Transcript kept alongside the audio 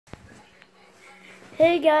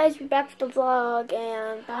Hey guys, we're back with the vlog,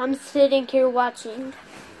 and I'm sitting here watching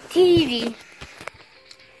TV,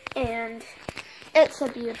 and it's a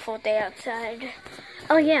beautiful day outside.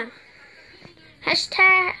 Oh yeah,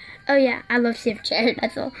 hashtag, oh yeah, I love Snapchat,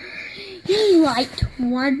 that's all. He liked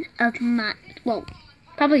one of my, well,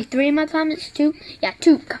 probably 3 of my comments, 2, yeah,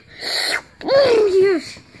 2. Oh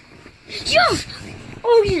yes, yes,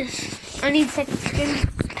 oh yes, I need second screen,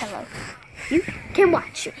 hello, you can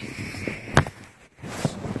watch me.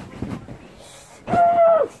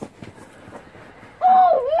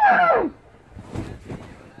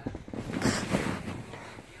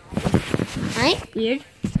 Right? Weird.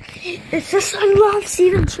 It's just I love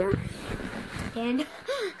Steven Chan. And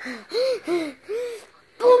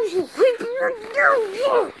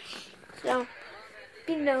so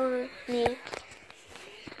you know me.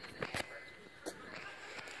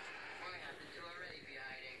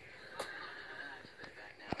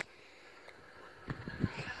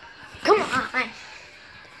 Come on.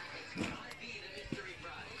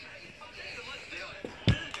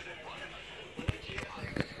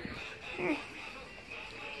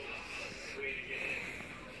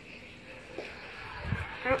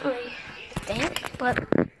 I don't really think, but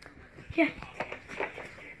yeah.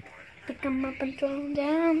 Pick them up and throw them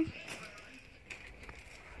down.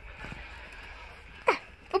 Ah,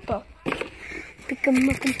 football. Pick them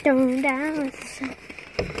up and throw them down.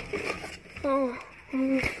 Oh,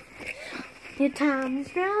 your time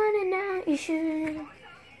is running out. You should.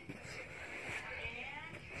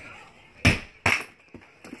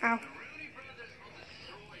 Ow.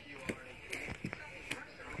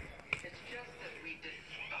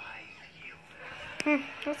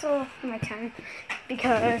 That's all my time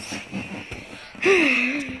because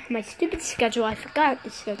my stupid schedule. I forgot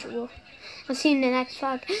the schedule. I'll see you in the next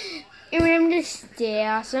vlog. And remember to stay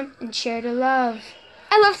awesome and share the love.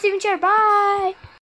 I love Steven Chan. Bye.